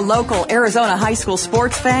 If you're a local Arizona high school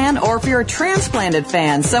sports fan, or if you're a transplanted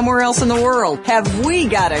fan somewhere else in the world, have we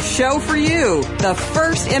got a show for you. The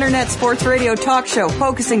first internet sports radio talk show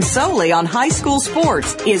focusing solely on high school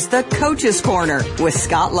sports is The Coach's Corner with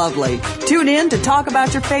Scott Lovely. Tune in to talk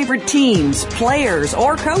about your favorite teams, players,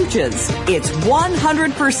 or coaches. It's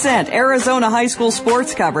 100% Arizona high school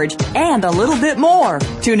sports coverage and a little bit more.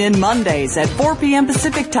 Tune in Mondays at 4 p.m.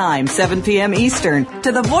 Pacific Time, 7 p.m. Eastern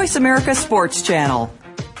to the Voice America Sports Channel.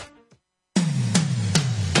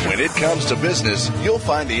 When it comes to business, you'll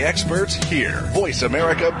find the experts here. Voice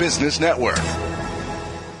America Business Network.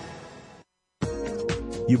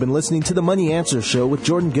 You've been listening to the Money Answer Show with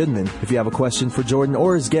Jordan Goodman. If you have a question for Jordan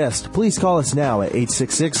or his guest, please call us now at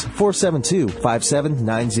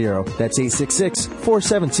 866-472-5790. That's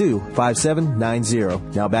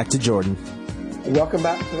 866-472-5790. Now back to Jordan. Welcome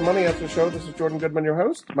back to the Money Answer Show. This is Jordan Goodman, your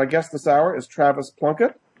host. My guest this hour is Travis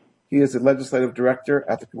Plunkett. He is the Legislative Director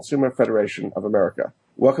at the Consumer Federation of America.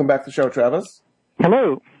 Welcome back to the show, Travis.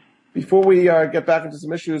 Hello. Before we get back into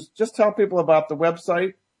some issues, just tell people about the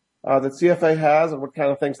website that CFA has and what kind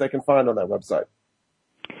of things they can find on that website.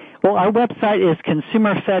 Well, our website is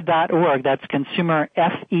consumerfed.org. That's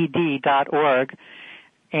consumerfed.org.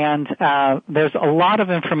 And there's a lot of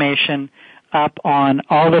information up on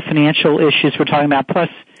all the financial issues we're talking about, plus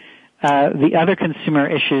the other consumer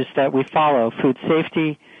issues that we follow, food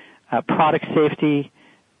safety, product safety,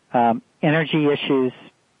 energy issues,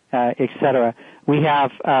 etc. We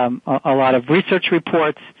have a lot of research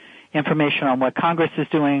reports, information on what Congress is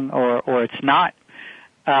doing or it's not,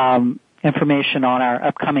 information on our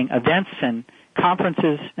upcoming events and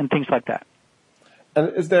conferences and things like that. And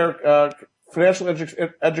is there financial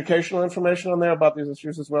educational information on there about these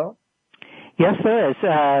issues as well? Yes, there is.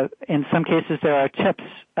 In some cases, there are tips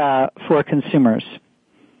for consumers.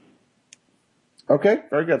 Okay,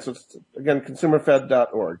 very good. So, it's, again,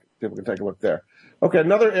 consumerfed.org. People can take a look there. Okay,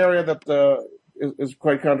 another area that is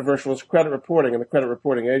quite controversial is credit reporting and the credit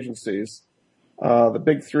reporting agencies. The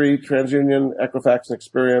big three, TransUnion, Equifax, and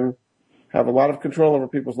Experian, have a lot of control over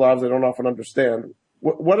people's lives they don't often understand.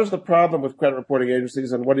 What is the problem with credit reporting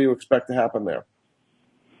agencies, and what do you expect to happen there?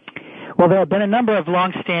 Well, there have been a number of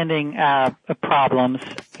long-standing problems,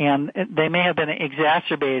 and they may have been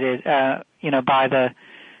exacerbated, by the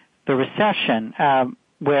recession,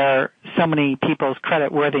 where so many people's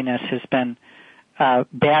creditworthiness has been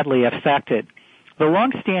badly affected. The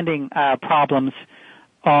long-standing problems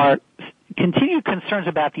are continued concerns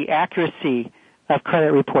about the accuracy of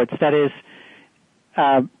credit reports. That is,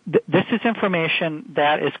 this is information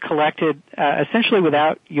that is collected essentially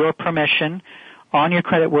without your permission on your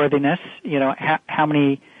creditworthiness, how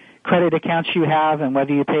many credit accounts you have and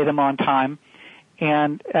whether you pay them on time.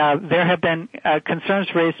 And there have been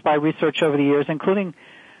concerns raised by research over the years, including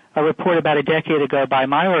a report about a decade ago by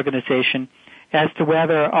my organization, as to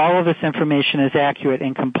whether all of this information is accurate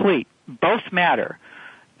and complete. Both matter.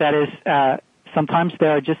 That is, sometimes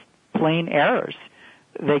there are just plain errors.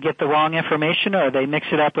 They get the wrong information or they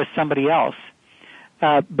mix it up with somebody else.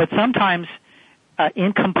 But sometimes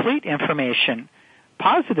incomplete information,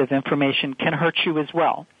 positive information, can hurt you as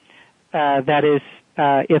well. That is,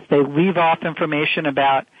 if they leave off information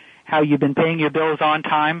about how you've been paying your bills on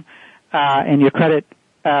time, and your credit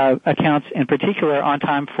accounts in particular on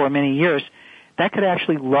time for many years, that could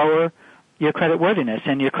actually lower your creditworthiness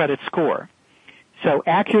and your credit score. So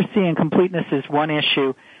accuracy and completeness is one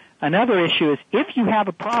issue. Another issue is if you have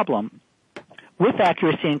a problem with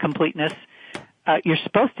accuracy and completeness, you're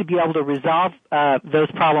supposed to be able to resolve those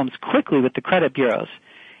problems quickly with the credit bureaus.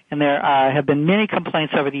 And there have been many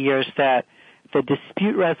complaints over the years that the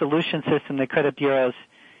dispute resolution system the credit bureaus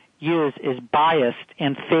use is biased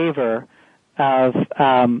in favor of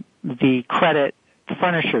the credit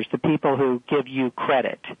furnishers, the people who give you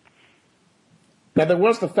credit. Now, there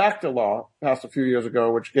was the FACTA law passed a few years ago,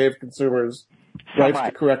 which gave consumers rights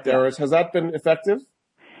to correct errors. Has that been effective?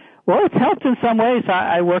 Well, it's helped in some ways.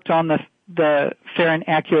 I worked on the Fair and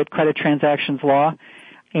Accurate Credit Transactions Law,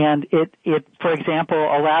 and it, for example,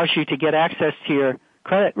 allows you to get access to your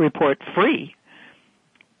credit report free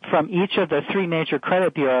from each of the three major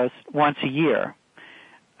credit bureaus once a year.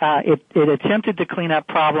 It attempted to clean up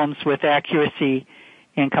problems with accuracy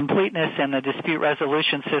and completeness in the dispute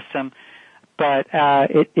resolution system, but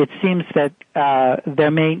it seems that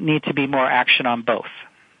there may need to be more action on both.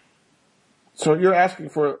 So you're asking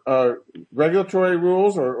for regulatory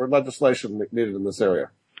rules or legislation needed in this area?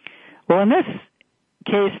 Well, in this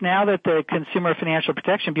case, now that the Consumer Financial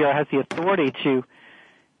Protection Bureau has the authority to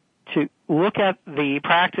look at the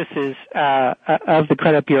practices of the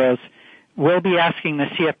credit bureaus, we'll be asking the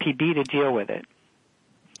CFPB to deal with it.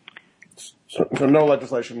 So no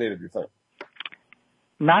legislation needed, you think?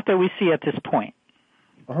 Not that we see at this point.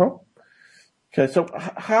 Uh-huh. Okay, so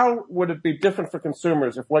how would it be different for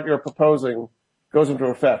consumers if what you're proposing goes into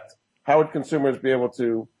effect? How would consumers be able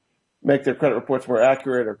to make their credit reports more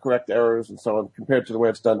accurate or correct errors and so on compared to the way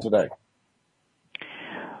it's done today?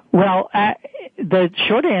 Well, the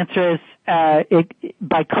short answer is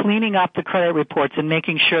by cleaning up the credit reports and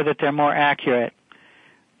making sure that they're more accurate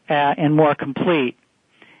and more complete,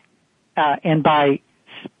 and by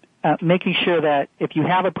making sure that if you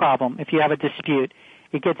have a problem, if you have a dispute,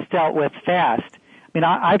 it gets dealt with fast. I mean,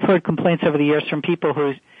 I've heard complaints over the years from people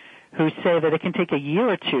who say that it can take a year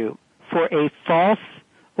or two for a false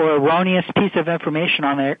or erroneous piece of information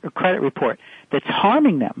on their credit report that's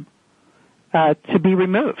harming them to be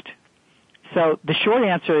removed. So the short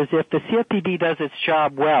answer is if the CFPB does its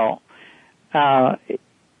job well,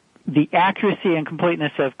 the accuracy and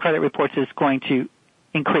completeness of credit reports is going to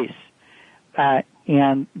increase.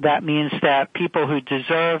 And that means that people who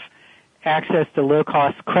deserve access to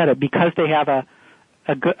low-cost credit because they have a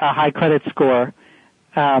high credit score,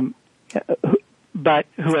 but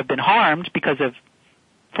who have been harmed because of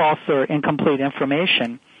false or incomplete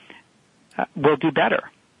information, will do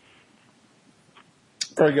better.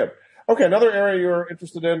 Very good. Okay, another area you're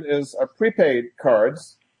interested in is prepaid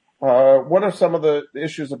cards. What are some of the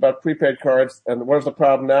issues about prepaid cards, and what is the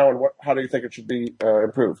problem now, and how do you think it should be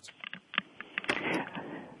improved?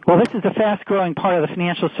 Well, this is a fast-growing part of the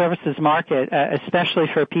financial services market, especially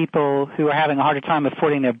for people who are having a harder time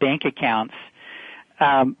affording their bank accounts.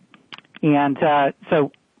 So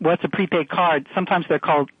what's a prepaid card? Sometimes they're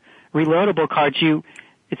called reloadable cards.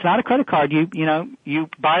 It's not a credit card. You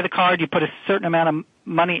buy the card, you put a certain amount of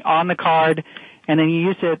money on the card, and then you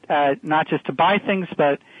use it not just to buy things,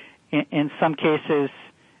 but in some cases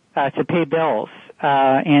to pay bills.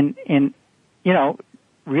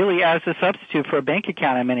 Really as a substitute for a bank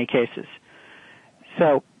account in many cases.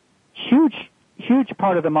 So huge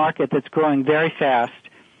part of the market that's growing very fast,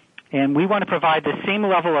 and we want to provide the same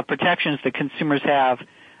level of protections that consumers have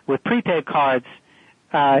with prepaid cards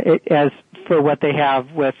as for what they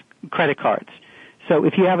have with credit cards. So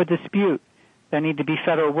if you have a dispute, there need to be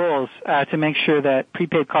federal rules to make sure that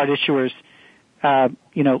prepaid card issuers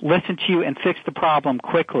listen to you and fix the problem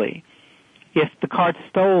quickly. If the card's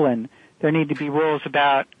stolen, there need to be rules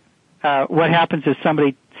about what happens if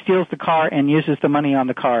somebody steals the card and uses the money on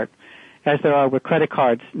the card, as there are with credit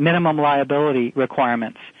cards, minimum liability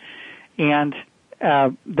requirements. And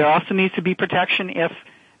there also needs to be protection if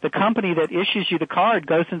the company that issues you the card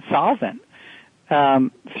goes insolvent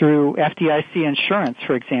through FDIC insurance,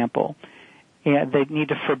 for example. And they need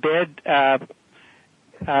to forbid,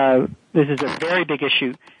 this is a very big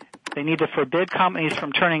issue, they need to forbid companies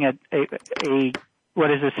from turning what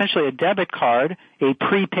is essentially a debit card, a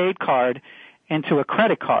prepaid card, into a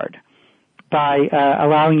credit card by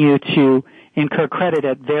allowing you to incur credit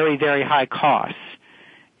at very, very high costs.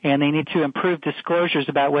 And they need to improve disclosures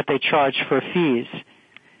about what they charge for fees.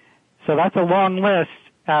 So that's a long list.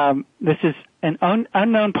 This is an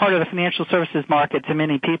unknown part of the financial services market to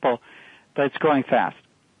many people, but it's growing fast.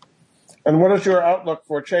 And what is your outlook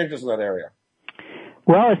for changes in that area?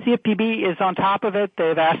 Well, the CFPB is on top of it.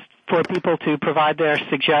 They've asked for people to provide their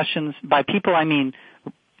suggestions. By people, I mean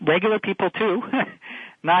regular people too,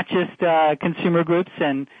 not just consumer groups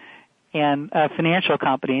and financial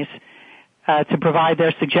companies, to provide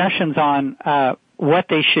their suggestions on what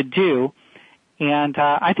they should do. And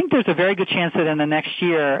I think there's a very good chance that in the next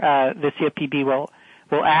year the CFPB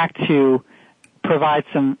will act to provide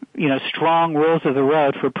some strong rules of the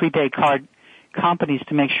road for prepaid card companies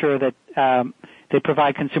to make sure that they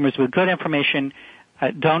provide consumers with good information,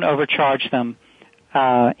 don't overcharge them,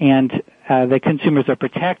 and the consumers are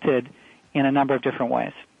protected in a number of different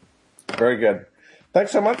ways. Very good.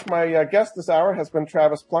 Thanks so much. My guest this hour has been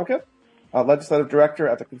Travis Plunkett, Legislative Director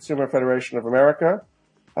at the Consumer Federation of America.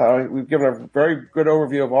 We've given a very good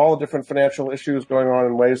overview of all the different financial issues going on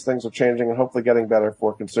and ways things are changing and hopefully getting better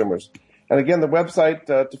for consumers. And again, the website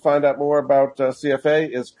to find out more about CFA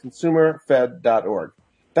is consumerfed.org.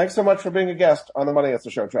 Thanks so much for being a guest on the Money Answer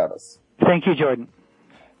Show, Travis. Thank you, Jordan.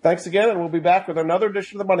 Thanks again, and we'll be back with another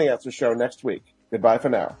edition of the Money Answer Show next week. Goodbye for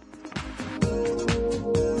now.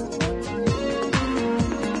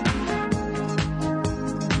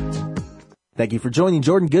 Thank you for joining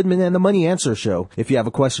Jordan Goodman and the Money Answer Show. If you have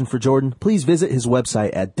a question for Jordan, please visit his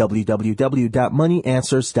website at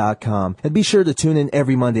www.moneyanswers.com. And be sure to tune in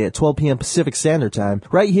every Monday at 12 p.m. Pacific Standard Time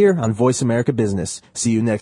right here on Voice America Business. See you next